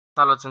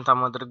Salut, sunt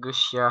Amădrăgâ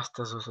și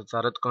astăzi o să-ți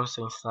arăt cum să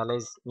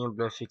instalezi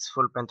NewBlueFx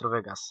Full pentru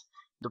Vegas.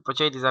 După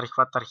ce ai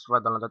dezarhivat arhiva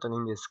downloadată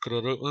din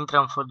descriere, intră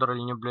în folderul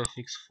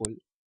NewBlueFx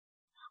Full,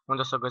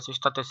 unde o să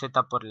găsești toate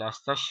setup-urile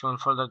astea și un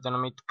folder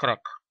denumit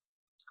Crack.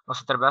 O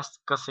să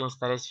trebuiască să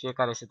instalezi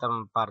fiecare setup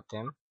în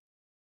parte.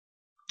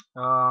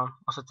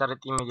 O să-ți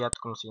arăt imediat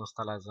cum se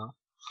instalează.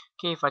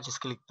 Ok, faceți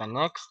click pe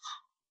Next.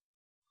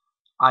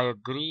 I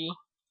agree.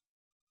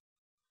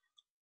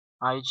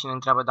 Aici ne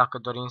întreabă dacă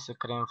dorim să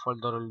creăm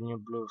folderul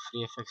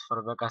NewBlueFx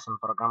for Vegas în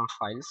program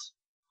Files.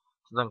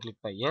 Să dăm click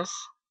pe Yes.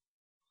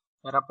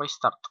 Iar apoi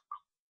Start.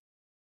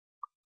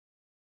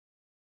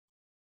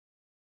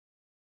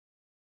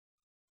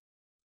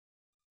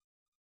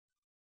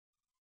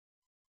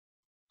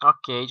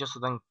 Ok, aici o să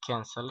dăm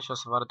Cancel și o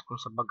să vă arăt cum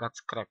să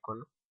băgați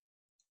crack-ul.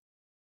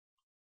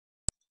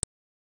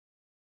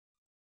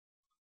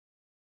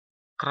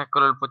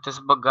 Crack-ul îl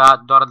puteți băga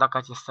doar dacă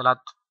ați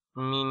instalat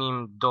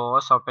minim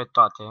 2 sau pe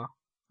toate.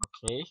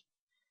 Ok.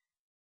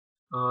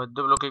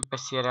 Dublu click pe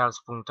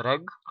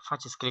serials.reg,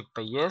 faceți click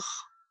pe Yes.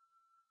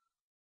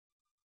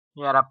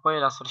 Iar apoi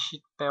la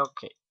sfârșit pe OK.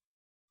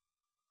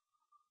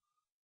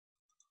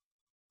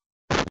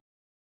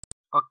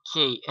 Ok,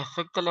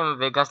 efectele în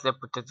Vegas le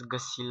puteți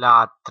găsi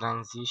la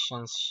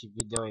Transitions și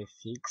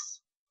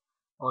VideoFX.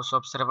 O să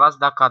observați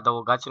dacă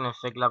adăugați un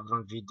efect la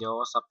vreun video,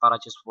 o să apară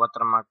acest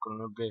watermark cu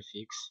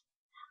NewBlueFx.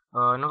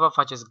 Nu vă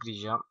faceți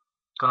grijă,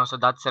 când o să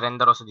dați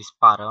render o să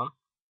dispară.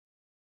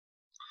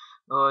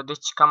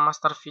 Deci cam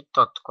asta ar fi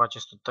tot cu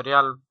acest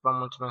tutorial. Vă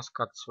mulțumesc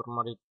că ați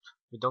urmărit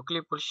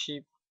videoclipul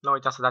și nu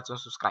uitați să dați un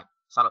subscribe.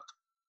 Salut!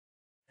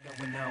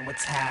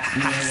 Nowadays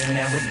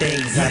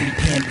I be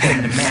pimping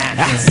the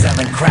Mac,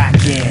 selling crack,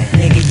 yeah.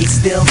 Nigga, you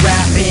still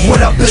rapping?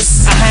 What up,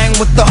 is? I hang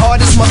with the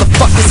hardest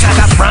motherfuckers. I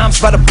got rhymes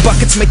by the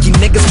buckets, make you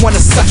niggas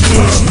wanna suck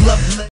it.